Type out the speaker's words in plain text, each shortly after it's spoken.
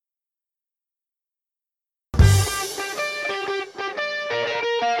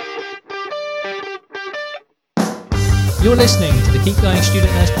You're listening to the Keep Going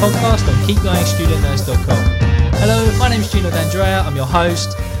Student Nurse podcast on keepgoingstudentnurse.com. Hello, my name is Gino D'Andrea. I'm your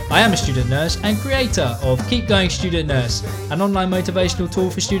host. I am a student nurse and creator of Keep Going Student Nurse, an online motivational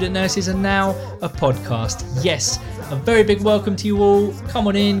tool for student nurses and now a podcast. Yes, a very big welcome to you all. Come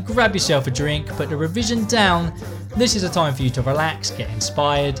on in, grab yourself a drink, put the revision down. This is a time for you to relax, get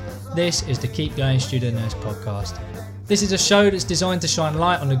inspired. This is the Keep Going Student Nurse podcast. This is a show that's designed to shine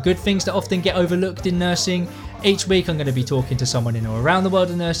light on the good things that often get overlooked in nursing. Each week I'm going to be talking to someone in or around the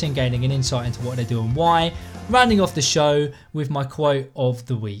world of nursing, gaining an insight into what they do and why, rounding off the show with my quote of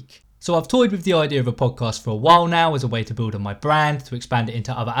the week. So I've toyed with the idea of a podcast for a while now as a way to build on my brand, to expand it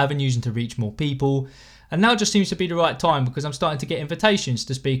into other avenues and to reach more people. And now just seems to be the right time because I'm starting to get invitations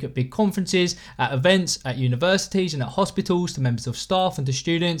to speak at big conferences, at events, at universities and at hospitals, to members of staff and to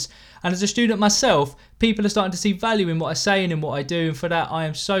students. And as a student myself, people are starting to see value in what I say and in what I do. And for that, I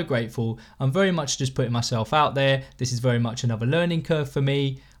am so grateful. I'm very much just putting myself out there. This is very much another learning curve for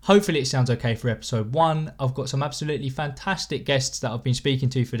me. Hopefully it sounds okay for episode 1. I've got some absolutely fantastic guests that I've been speaking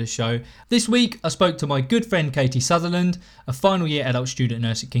to for the show. This week I spoke to my good friend Katie Sutherland, a final year adult student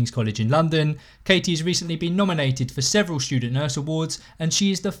nurse at King's College in London. Katie has recently been nominated for several student nurse awards and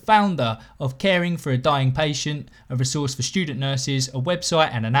she is the founder of Caring for a Dying Patient, a resource for student nurses, a website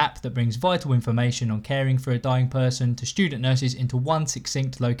and an app that brings vital information on caring for a dying person to student nurses into one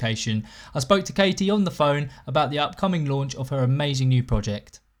succinct location. I spoke to Katie on the phone about the upcoming launch of her amazing new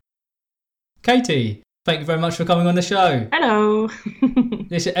project. Katie, thank you very much for coming on the show. Hello.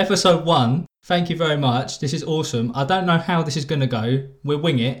 This is episode 1. Thank you very much. This is awesome. I don't know how this is going to go. We'll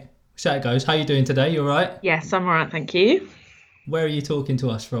wing it. See how it goes. How are you doing today? You all right? Yes, I'm all right, thank you. Where are you talking to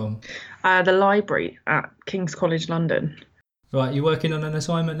us from? The library at King's College London. Right, you working on an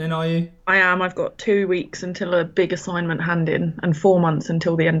assignment then, are you? I am. I've got 2 weeks until a big assignment hand-in and 4 months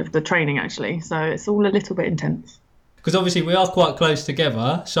until the end of the training, actually. So it's all a little bit intense. Because obviously we are quite close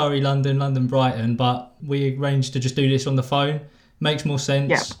together. Sorry, London, Brighton, but we arranged to just do this on the phone. Makes more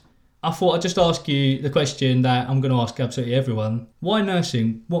sense. Yeah. I thought I'd just ask you the question that I'm going to ask absolutely everyone. Why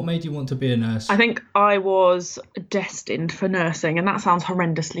nursing? What made you want to be a nurse? I think I was destined for nursing, and that sounds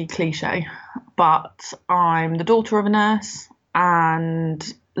horrendously cliche, but I'm the daughter of a nurse and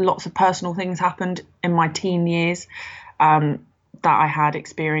lots of personal things happened in my teen years that I had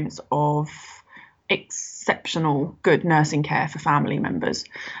experience of exceptional good nursing care for family members.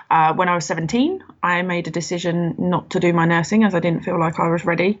 When I was 17, I made a decision not to do my nursing as I didn't feel like I was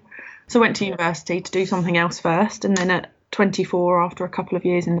ready. So I went to university to do something else first. And then at 24, after a couple of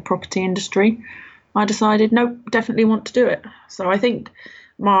years in the property industry, I decided, nope, definitely want to do it. So I think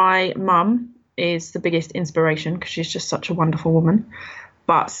my mum is the biggest inspiration because she's just such a wonderful woman.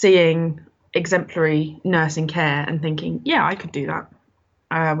 But seeing exemplary nursing care and thinking, yeah, I could do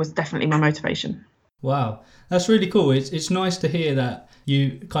that was definitely my motivation. Wow, that's really cool. It's nice to hear that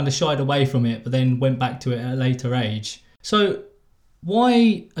you kind of shied away from it, but then went back to it at a later age. So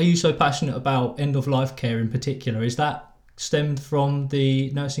why are you so passionate about end-of-life care in particular? Is that stemmed from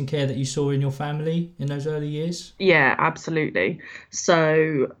the nursing care that you saw in your family in those early years? Yeah, absolutely.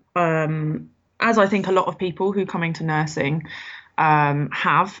 So as I think a lot of people who come into nursing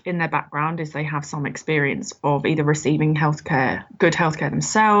have in their background is they have some experience of either receiving good healthcare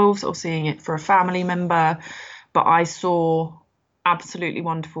themselves or seeing it for a family member. But I saw absolutely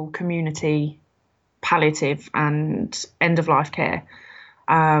wonderful community, palliative and end-of-life care.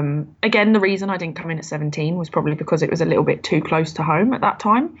 Again, the reason I didn't come in at 17 was probably because it was a little bit too close to home at that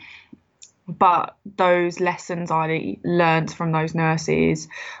time. But those lessons I learned from those nurses,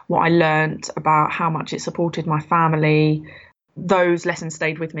 what I learned about how much it supported my family, those lessons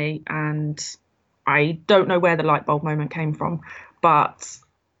stayed with me, and I don't know where the light bulb moment came from, but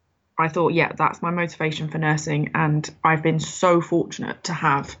I thought, yeah, that's my motivation for nursing, and I've been so fortunate to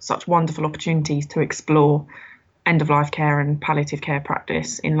have such wonderful opportunities to explore end-of-life care and palliative care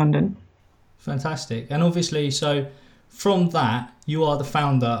practice in London. Fantastic. And obviously, so from that, you are the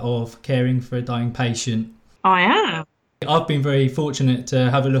founder of Caring for a Dying Patient. I am. I've been very fortunate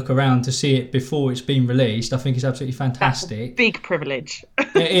to have a look around to see it before it's been released. I think it's absolutely fantastic. That's a big privilege.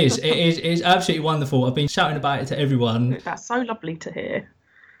 It is. It's absolutely wonderful. I've been shouting about it to everyone. That's so lovely to hear.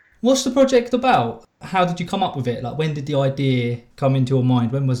 What's the project about? How did you come up with it? Like, when did the idea come into your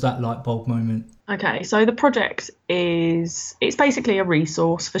mind? When was that light bulb moment? Okay, so the project it's basically a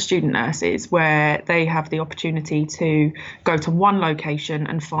resource for student nurses where they have the opportunity to go to one location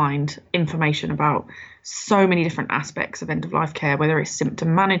and find information about so many different aspects of end-of-life care, whether it's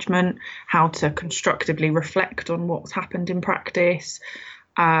symptom management, how to constructively reflect on what's happened in practice.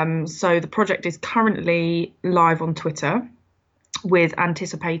 So the project is currently live on Twitter. with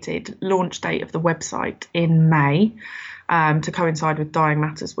anticipated launch date of the website in May, to coincide with Dying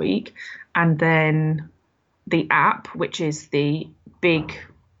Matters Week. And then the app, which is the big,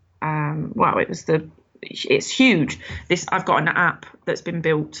 it's huge. I've got an app that's been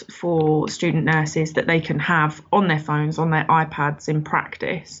built for student nurses that they can have on their phones, on their iPads in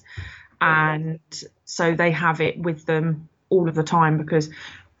practice. And so they have it with them all of the time, because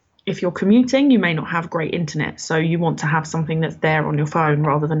if you're commuting, you may not have great internet. So you want to have something that's there on your phone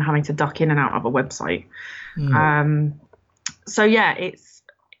rather than having to duck in and out of a website. So yeah,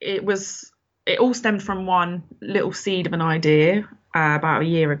 it all stemmed from one little seed of an idea about a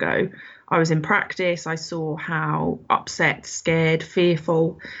year ago. I was in practice. I saw how upset, scared,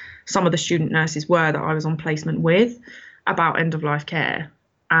 fearful some of the student nurses were that I was on placement with about end-of-life care.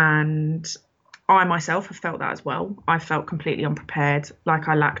 And I myself have felt that as well. I felt completely unprepared, like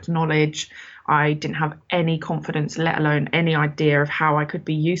I lacked knowledge. I didn't have any confidence, let alone any idea of how I could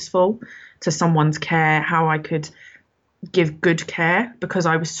be useful to someone's care, how I could give good care, because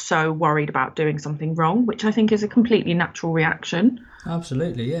I was so worried about doing something wrong, which I think is a completely natural reaction.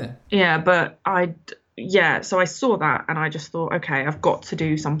 Absolutely, yeah. Yeah, but so I saw that and I just thought, okay, I've got to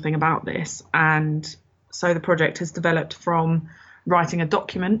do something about this. And so the project has developed from writing a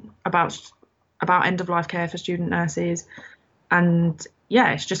document about end-of-life care for student nurses. And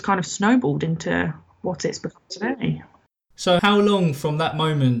yeah, it's just kind of snowballed into what it's become today. So how long from that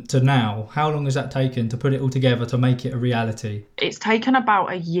moment to now, how long has that taken to put it all together to make it a reality? It's taken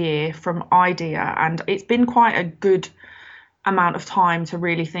about a year from idea, and it's been quite a good amount of time to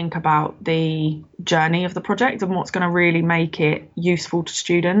really think about the journey of the project and what's going to really make it useful to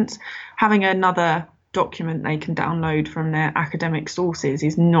students. Having another document they can download from their academic sources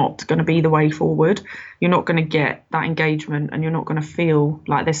is not going to be the way forward. You're not going to get that engagement, and you're not going to feel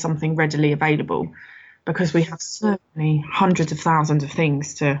like there's something readily available, because we have so many hundreds of thousands of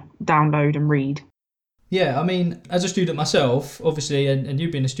things to download and read. Yeah, I mean, as a student myself, obviously, and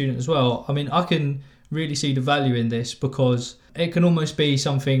you being a student as well, I mean, I can really see the value in this, because it can almost be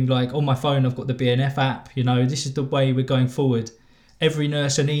something like, on my phone, I've got the BNF app, this is the way we're going forward. Every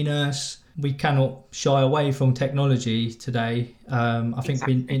nurse and e-nurse, we cannot shy away from technology today. I think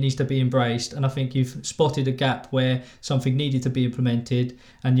Exactly. it needs to be embraced, and I think you've spotted a gap where something needed to be implemented,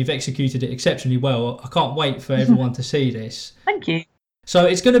 and you've executed it exceptionally well. I can't wait for everyone to see this. Thank you. So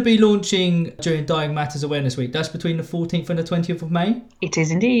it's going to be launching during Dying Matters Awareness Week. That's between the 14th and the 20th of May. It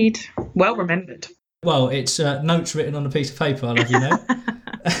is indeed. Well remembered. Well, it's notes written on a piece of paper, I'll have you know.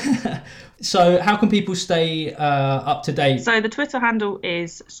 So how can people stay up to date? So the Twitter handle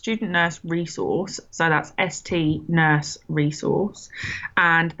is Student Nurse Resource. So that's ST Nurse Resource.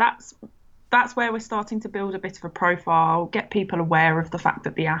 And that's where we're starting to build a bit of a profile, get people aware of the fact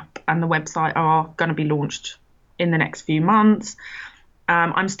that the app and the website are going to be launched in the next few months.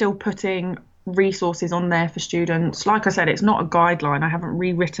 I'm still putting resources on there for students. Like I said, it's not a guideline. I haven't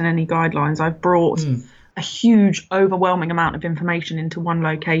rewritten any guidelines. I've brought a huge, overwhelming amount of information into one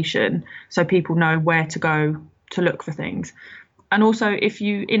location so people know where to go to look for things. And also, if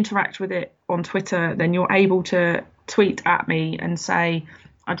you interact with it on Twitter, then you're able to tweet at me and say,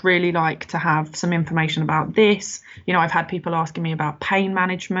 I'd really like to have some information about this. I've had people asking me about pain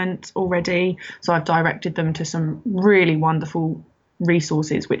management already. So I've directed them to some really wonderful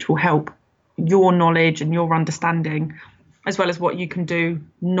resources which will help your knowledge and your understanding, as well as what you can do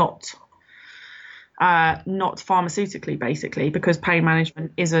not pharmaceutically, basically, because pain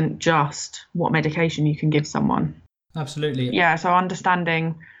management isn't just what medication you can give someone. Absolutely. Yeah, so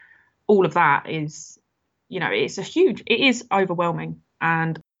understanding all of that is, it is overwhelming.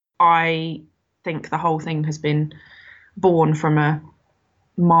 And I think the whole thing has been born from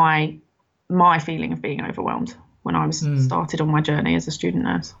my feeling of being overwhelmed when I was started on my journey as a student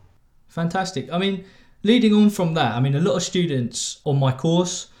nurse. Fantastic. I mean, leading on from that, a lot of students on my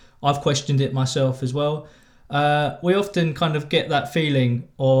course, I've questioned it myself as well. We often kind of get that feeling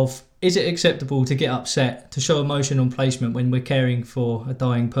of, is it acceptable to get upset, to show emotion on placement when we're caring for a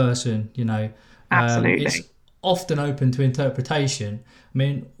dying person? Absolutely. It's often open to interpretation.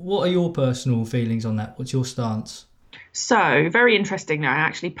 What are your personal feelings on that? What's your stance? So, very interesting. I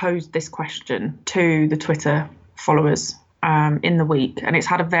actually posed this question to the Twitter followers in the week, and it's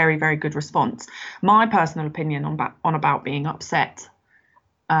had a very, very good response. My personal opinion on about being upset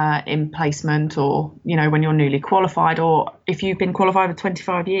in placement, or when you're newly qualified, or if you've been qualified for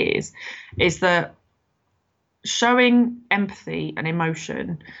 25 years, is that showing empathy and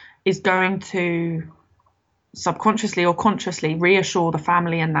emotion is going to subconsciously or consciously reassure the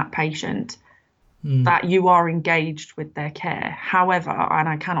family and that patient that you are engaged with their care. However, and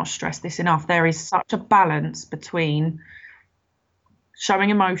I cannot stress this enough, there is such a balance between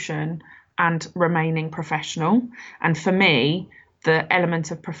showing emotion and remaining professional. And for me, the element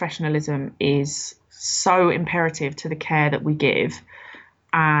of professionalism is so imperative to the care that we give.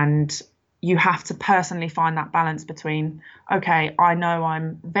 And you have to personally find that balance between, okay, I know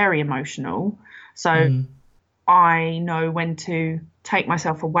I'm very emotional, so I know when to take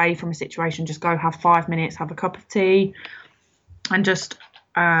myself away from a situation, just go have 5 minutes, have a cup of tea, and just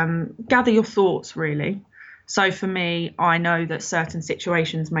gather your thoughts, really. So for me, I know that certain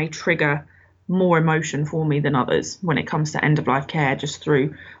situations may trigger more emotion for me than others when it comes to end of life care, just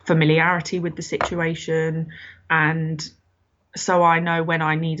through familiarity with the situation. And so I know when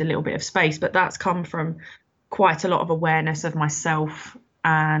I need a little bit of space, but that's come from quite a lot of awareness of myself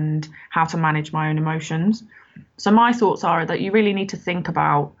and how to manage my own emotions. So my thoughts are that you really need to think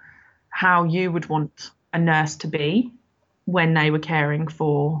about how you would want a nurse to be when they were caring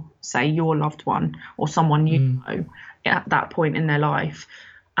for, say, your loved one or someone you know at that point in their life.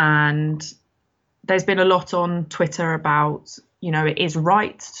 And there's been a lot on Twitter about, it is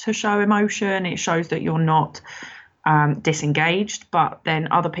right to show emotion. It shows that you're not disengaged. But then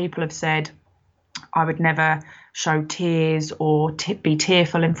other people have said, I would never show tears or be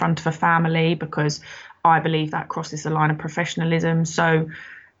tearful in front of a family because I believe that crosses the line of professionalism. So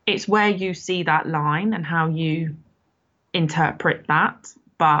it's where you see that line and how you interpret that.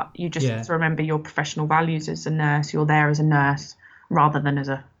 But you just have to remember your professional values as a nurse. You're there as a nurse rather than as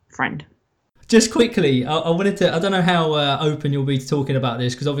a friend. Just quickly, I wanted to, I don't know how open you'll be to talking about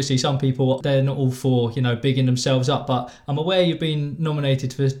this, because obviously some people, they're not all for, bigging themselves up, but I'm aware you've been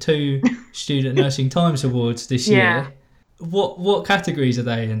nominated for 2 Student Nursing Times Awards this year. What categories are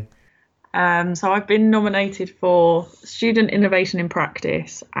they in? So I've been nominated for Student Innovation in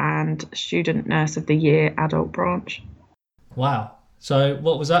Practice and Student Nurse of the Year Adult Branch. Wow. So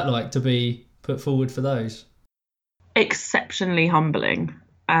what was that like to be put forward for those? Exceptionally humbling.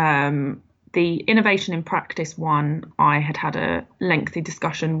 The Innovation in Practice one, I had a lengthy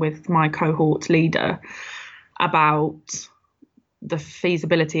discussion with my cohort leader about the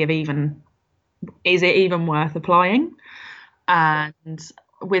feasibility of is it even worth applying? And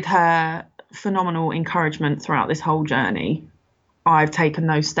with her phenomenal encouragement throughout this whole journey, I've taken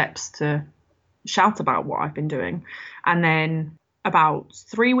those steps to shout about what I've been doing. And then about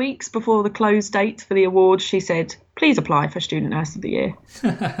 3 weeks before the close date for the awards, she said, please apply for Student Nurse of the Year.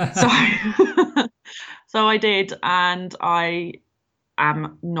 So I did, and I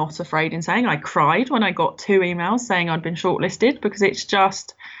am not afraid in saying I cried when I got 2 emails saying I'd been shortlisted, because it's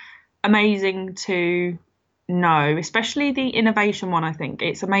just amazing to know, especially the innovation one. I think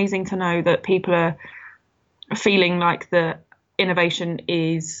it's amazing to know that people are feeling like the innovation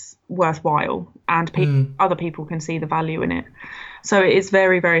is worthwhile and other people can see the value in it. So it is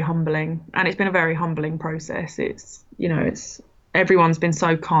very, very humbling, and it's been a very humbling process. It's everyone's been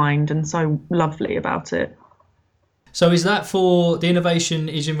so kind and so lovely about it. So is that for the innovation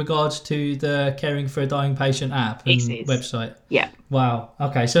is in regards to the Caring for a Dying Patient app and website? Yeah. Wow.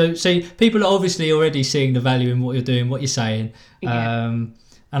 Okay. So people are obviously already seeing the value in what you're doing, what you're saying. Yeah.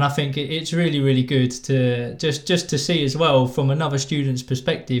 And I think it's really, really good to just to see as well from another student's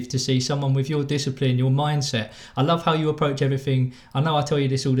perspective, to see someone with your discipline, your mindset. I love how you approach everything. I know I tell you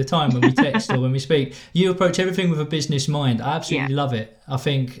this all the time when we text or when we speak. You approach everything with a business mind. I absolutely love it. I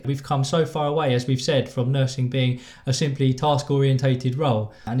think we've come so far away, as we've said, from nursing being a simply task-orientated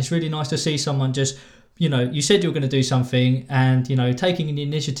role. And it's really nice to see someone just, you said you were going to do something, and, taking the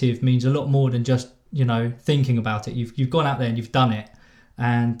initiative means a lot more than just, thinking about it. You've gone out there and you've done it.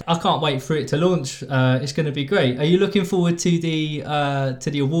 And I can't wait for it to launch. It's going to be great. Are you looking forward to the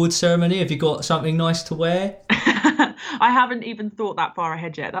awards ceremony? Have you got something nice to wear? I haven't even thought that far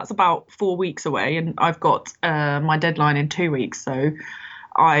ahead yet. That's about 4 weeks away, and I've got my deadline in 2 weeks. So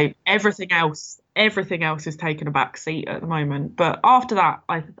everything else is taking a back seat at the moment. But after that,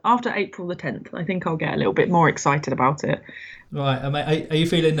 after April the 10th, I think I'll get a little bit more excited about it. Right. Are you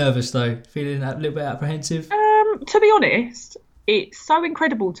feeling nervous though? Feeling a little bit apprehensive? To be honest, it's so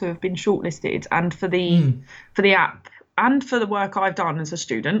incredible to have been shortlisted, and for the app and for the work I've done as a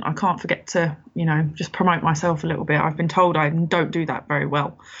student. I can't forget to, just promote myself a little bit. I've been told I don't do that very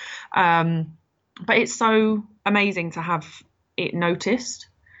well. But it's so amazing to have it noticed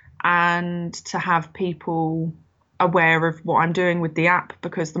and to have people aware of what I'm doing with the app,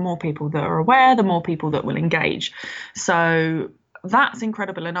 because the more people that are aware, the more people that will engage. So that's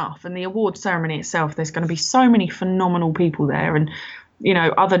incredible enough. And the award ceremony itself, there's going to be so many phenomenal people there, and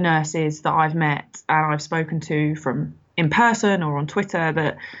other nurses that I've met and I've spoken to from in person or on Twitter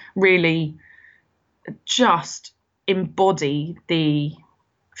that really just embody the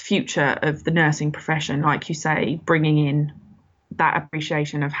future of the nursing profession. Like you say, bringing in that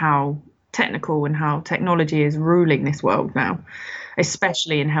appreciation of how technical and how technology is ruling this world now,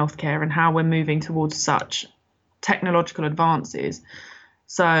 especially in healthcare, and how we're moving towards such technological advances.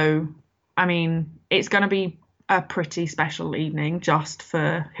 So, I mean, it's going to be a pretty special evening just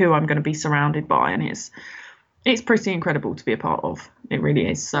for who I'm going to be surrounded by, and it's pretty incredible to be a part of. It really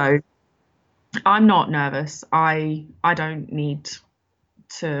is. So I'm not nervous. I don't need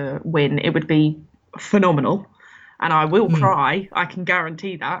to win. It would be phenomenal, and I will cry. I can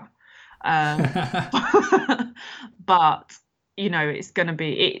guarantee that. But it's going to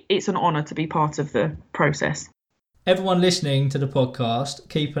be it's an honor to be part of the process. Everyone listening to the podcast,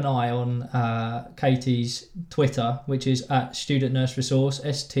 keep an eye on Katie's Twitter, which is at Student Nurse Resource,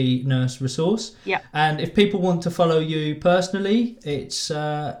 ST Nurse Resource. Yeah. And if people want to follow you personally, it's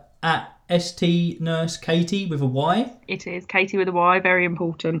at ST Nurse Katie with a Y. It is Katie with a Y, very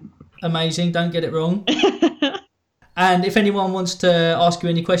important. Amazing, don't get it wrong. And if anyone wants to ask you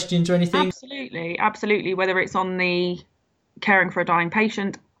any questions or anything? Absolutely. Whether it's on the Caring for a Dying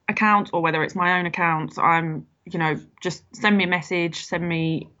Patient account or whether it's my own account, I'm, just send me a message, send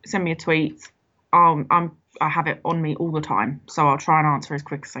me a tweet. I have it on me all the time, so I'll try and answer as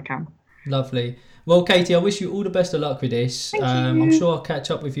quick as I can. Lovely. Well, Katie, I wish you all the best of luck with this. Thank you. I'm sure I'll catch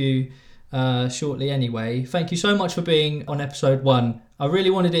up with you shortly anyway. Thank you so much for being on episode 1. I really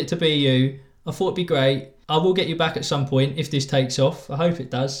wanted it to be you. I thought it'd be great. I will get you back at some point if this takes off. I hope it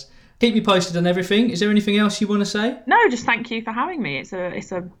does. Keep me posted on everything. Is there anything else you want to say? No, just thank you for having me. It's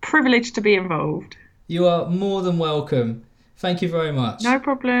a privilege to be involved. You are more than welcome. Thank you very much. No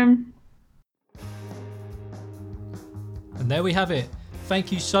problem. And there we have it.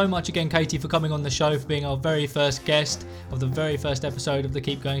 Thank you so much again, Katie, for coming on the show, for being our very first guest of the very first episode of the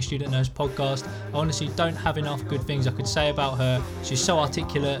Keep Going Student Nurse podcast. I honestly don't have enough good things I could say about her. She's so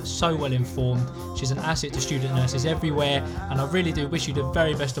articulate, so well informed. She's an asset to student nurses everywhere, and I really do wish you the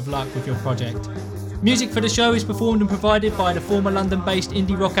very best of luck with your project. Music for the show is performed and provided by the former London-based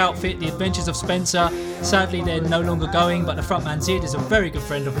indie rock outfit, The Adventures of Spencer. Sadly, they're no longer going, but the frontman Zid is a very good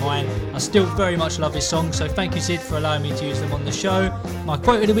friend of mine. I still very much love his songs, so thank you, Zid, for allowing me to use them on the show. My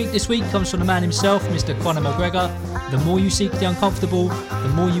quote of the week this week comes from the man himself, Mr. Conor McGregor. The more you seek the uncomfortable,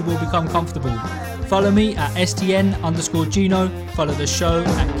 the more you will become comfortable. Follow me at STN_Gino. Follow the show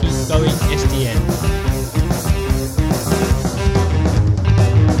at Keep Going STN.